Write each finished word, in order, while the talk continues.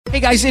Hey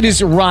guys, it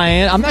is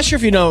Ryan. I'm not sure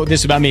if you know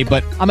this about me,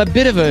 but I'm a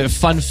bit of a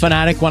fun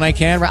fanatic when I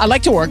can. I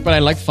like to work, but I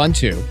like fun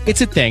too.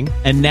 It's a thing.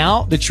 And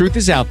now the truth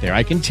is out there.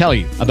 I can tell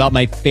you about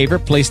my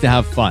favorite place to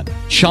have fun.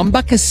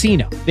 Chumba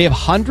Casino. They have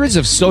hundreds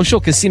of social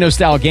casino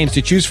style games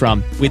to choose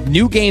from with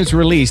new games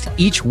released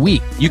each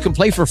week. You can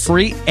play for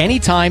free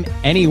anytime,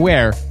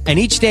 anywhere. And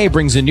each day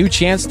brings a new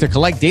chance to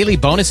collect daily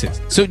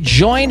bonuses. So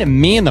join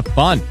me in the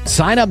fun.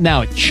 Sign up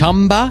now at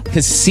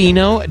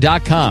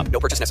ChumbaCasino.com. No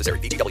purchase necessary.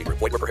 VGW.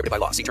 Void where prohibited by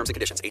law. See terms and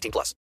conditions.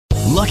 18+.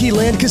 Lucky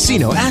Land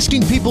Casino,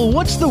 asking people,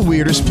 what's the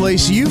weirdest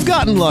place you've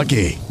gotten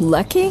lucky?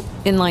 Lucky?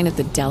 In line at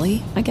the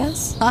deli, I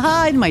guess?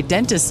 Aha, in my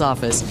dentist's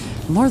office.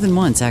 More than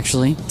once,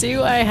 actually.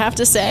 Do I have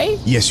to say?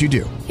 Yes, you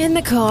do. In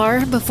the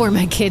car before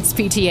my kids'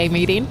 PTA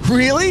meeting.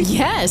 Really?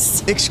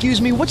 Yes. Excuse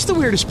me, what's the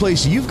weirdest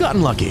place you've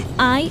gotten lucky?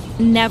 I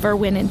never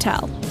win and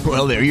tell.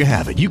 Well, there you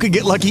have it. You can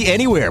get lucky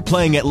anywhere,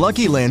 playing at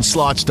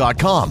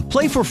LuckyLandSlots.com.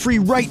 Play for free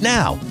right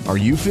now. Are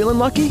you feeling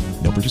lucky?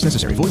 No purchase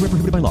necessary. Void where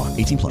prohibited by law.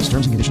 18+.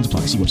 Terms and conditions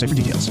apply. See website for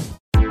details.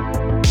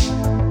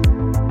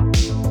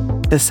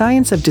 The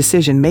science of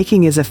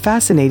decision-making is a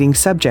fascinating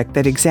subject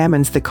that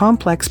examines the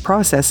complex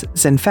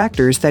processes and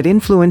factors that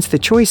influence the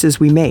choices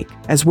we make,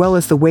 as well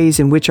as the ways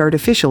in which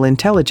artificial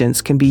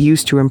intelligence can be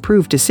used to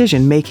improve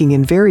decision-making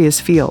in various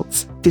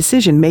fields.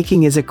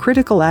 Decision-making is a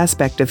critical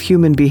aspect of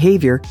human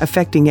behavior,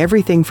 affecting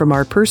everything from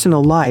our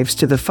personal lives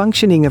to the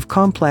functioning of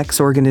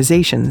complex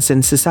organizations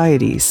and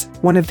societies.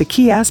 One of the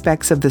key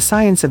aspects of the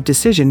science of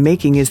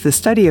decision-making is the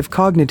study of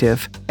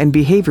cognitive and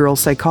behavioral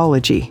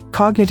psychology.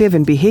 Cognitive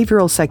and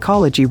behavioral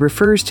psychology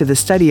refers to the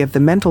study of the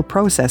mental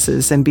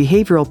processes and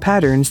behavioral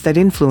patterns that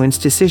influence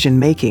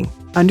decision-making.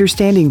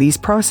 Understanding these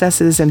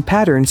processes and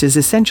patterns is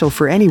essential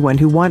for anyone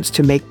who wants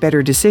to make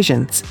better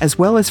decisions, as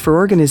well as for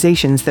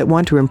organizations that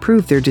want to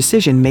improve their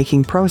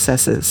decision-making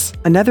processes.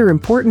 Another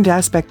important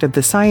aspect of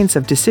the science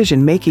of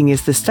decision-making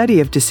is the study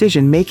of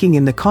decision-making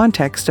in the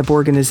context of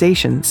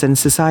organizations and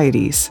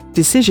societies.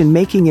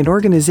 Decision-making in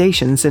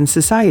organizations and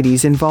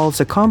societies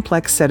involves a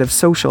complex set of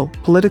social,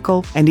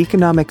 political, and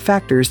economic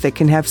factors that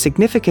can have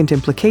significant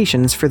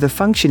implications for the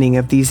functioning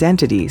of these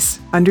entities.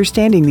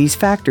 Understanding these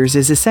factors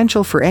is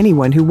essential for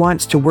anyone who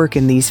wants to work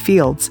in these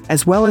fields,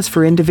 as well as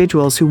for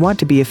individuals who want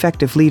to be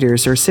effective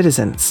leaders or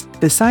citizens.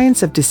 The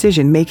science of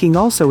decision-making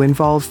also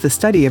involves the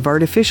study of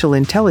artificial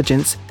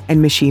intelligence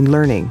and machine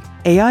learning.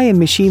 AI and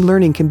machine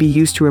learning can be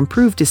used to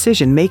improve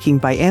decision-making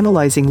by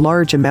analyzing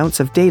large amounts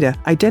of data,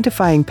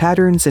 identifying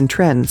patterns and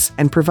trends,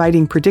 and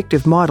providing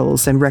predictive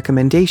models and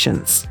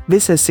recommendations.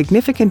 This has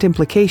significant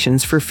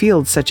implications for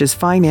fields such as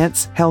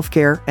finance,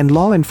 healthcare, and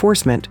law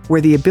enforcement,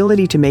 where the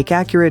ability to make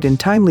accurate and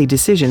timely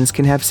decisions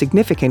can have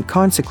significant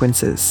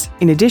consequences.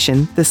 In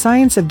addition, the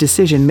science of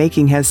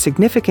decision-making has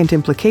significant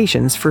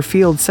implications for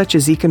fields such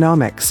as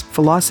economics,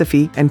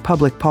 philosophy, and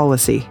public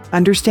policy.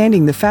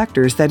 Understanding the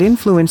factors that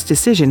influence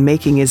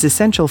decision-making is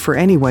essential for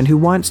anyone who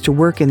wants to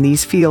work in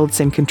these fields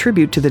and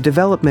contribute to the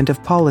development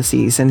of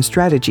policies and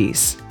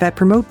strategies that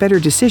promote better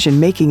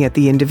decision-making at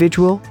the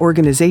individual,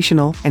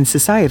 organizational, and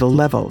societal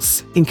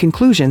levels. In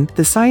conclusion,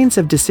 the science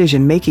of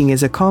decision-making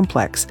is a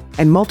complex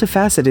and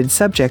multifaceted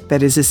subject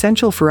that is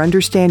essential for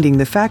understanding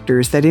the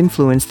factors that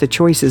influence the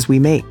choices we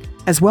make,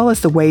 as well as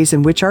the ways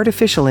in which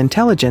artificial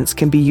intelligence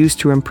can be used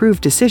to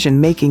improve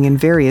decision-making in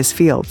various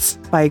fields.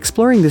 By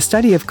exploring the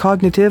study of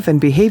cognitive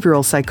and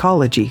behavioral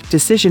psychology,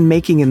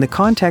 decision-making in the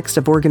context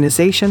of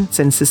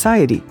organizations and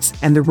societies,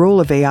 and the role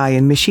of AI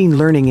and machine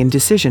learning in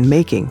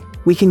decision-making,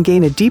 we can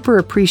gain a deeper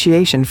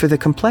appreciation for the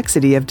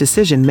complexity of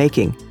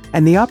decision-making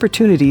and the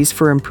opportunities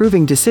for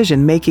improving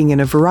decision-making in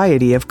a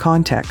variety of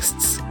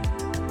contexts.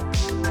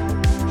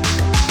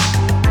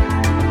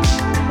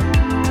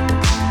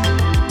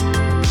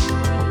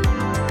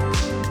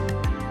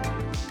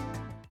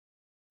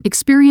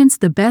 Experience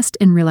the best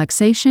in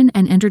relaxation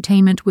and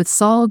entertainment with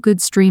Sol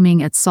Good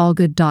streaming at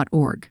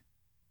solgood.org.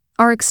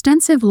 Our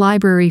extensive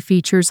library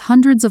features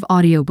hundreds of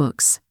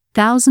audiobooks,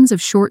 thousands of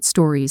short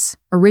stories,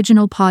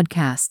 original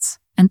podcasts,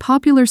 and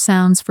popular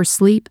sounds for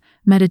sleep,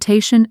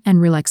 meditation, and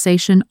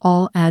relaxation,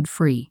 all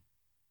ad-free.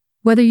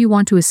 Whether you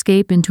want to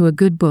escape into a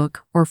good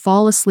book or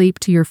fall asleep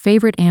to your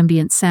favorite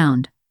ambient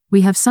sound,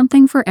 we have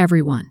something for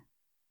everyone.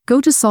 Go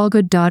to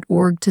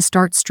solgood.org to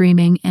start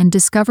streaming and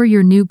discover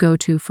your new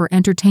go-to for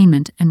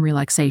entertainment and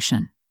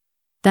relaxation.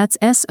 That's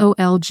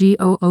solgood.org.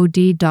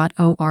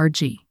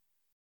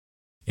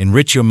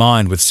 Enrich your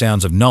mind with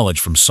sounds of knowledge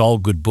from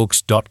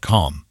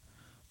solgoodbooks.com.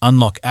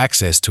 Unlock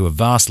access to a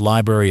vast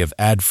library of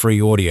ad-free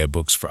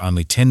audiobooks for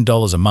only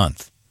 $10 a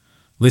month.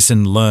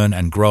 Listen, learn,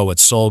 and grow at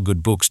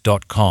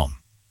solgoodbooks.com.